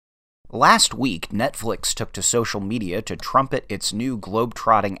Last week, Netflix took to social media to trumpet its new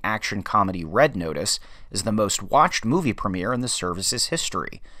globe-trotting action comedy Red Notice as the most watched movie premiere in the service's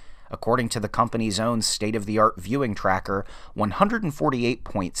history. According to the company's own state-of-the-art viewing tracker,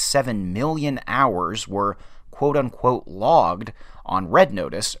 148.7 million hours were quote-unquote logged on Red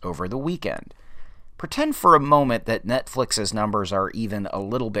Notice over the weekend. Pretend for a moment that Netflix's numbers are even a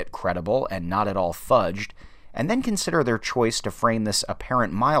little bit credible and not at all fudged, and then consider their choice to frame this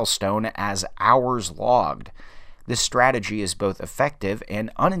apparent milestone as hours logged. This strategy is both effective and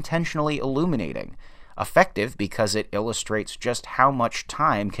unintentionally illuminating. Effective because it illustrates just how much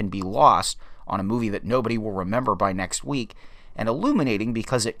time can be lost on a movie that nobody will remember by next week, and illuminating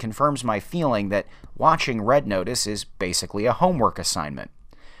because it confirms my feeling that watching Red Notice is basically a homework assignment.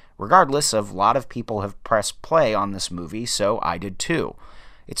 Regardless, a lot of people have pressed play on this movie, so I did too.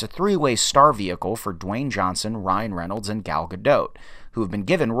 It's a three-way star vehicle for Dwayne Johnson, Ryan Reynolds, and Gal Gadot, who have been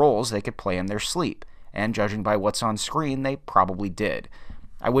given roles they could play in their sleep, and judging by what's on screen, they probably did.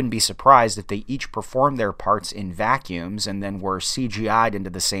 I wouldn't be surprised if they each performed their parts in vacuums and then were CGI'd into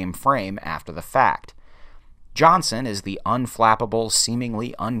the same frame after the fact. Johnson is the unflappable,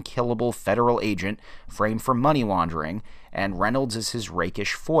 seemingly unkillable federal agent framed for money laundering, and Reynolds is his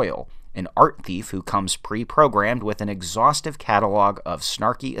rakish foil, an art thief who comes pre-programmed with an exhaustive catalog of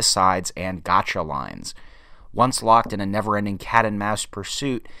snarky asides and gotcha lines. Once locked in a never-ending cat-and-mouse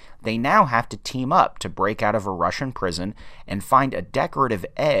pursuit, they now have to team up to break out of a Russian prison and find a decorative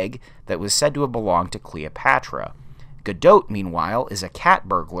egg that was said to have belonged to Cleopatra. Gadot, meanwhile, is a cat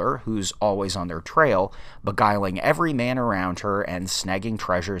burglar who's always on their trail, beguiling every man around her and snagging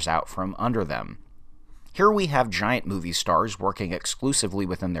treasures out from under them. Here we have giant movie stars working exclusively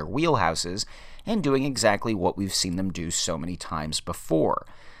within their wheelhouses and doing exactly what we've seen them do so many times before.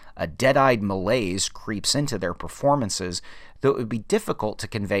 A dead-eyed malaise creeps into their performances, though it would be difficult to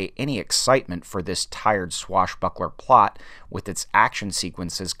convey any excitement for this tired swashbuckler plot with its action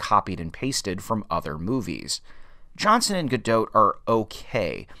sequences copied and pasted from other movies. Johnson and Gadot are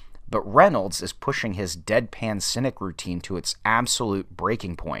okay, but Reynolds is pushing his deadpan cynic routine to its absolute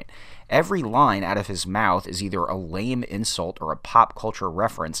breaking point. Every line out of his mouth is either a lame insult or a pop culture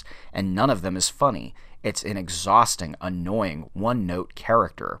reference, and none of them is funny. It's an exhausting, annoying, one-note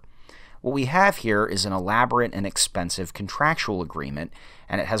character. What we have here is an elaborate and expensive contractual agreement,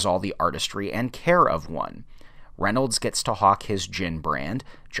 and it has all the artistry and care of one. Reynolds gets to hawk his gin brand,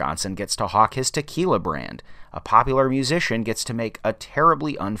 Johnson gets to hawk his tequila brand, a popular musician gets to make a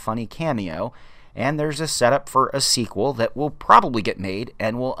terribly unfunny cameo, and there's a setup for a sequel that will probably get made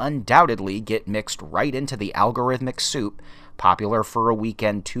and will undoubtedly get mixed right into the algorithmic soup, popular for a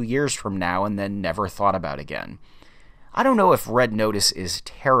weekend 2 years from now and then never thought about again. I don't know if Red Notice is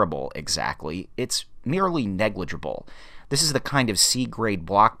terrible exactly, it's merely negligible. This is the kind of C-grade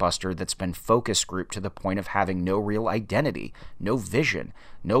blockbuster that's been focus grouped to the point of having no real identity, no vision,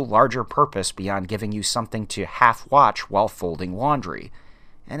 no larger purpose beyond giving you something to half-watch while folding laundry.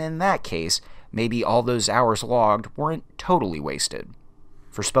 And in that case, maybe all those hours logged weren't totally wasted.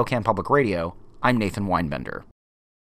 For Spokane Public Radio, I'm Nathan Weinbender.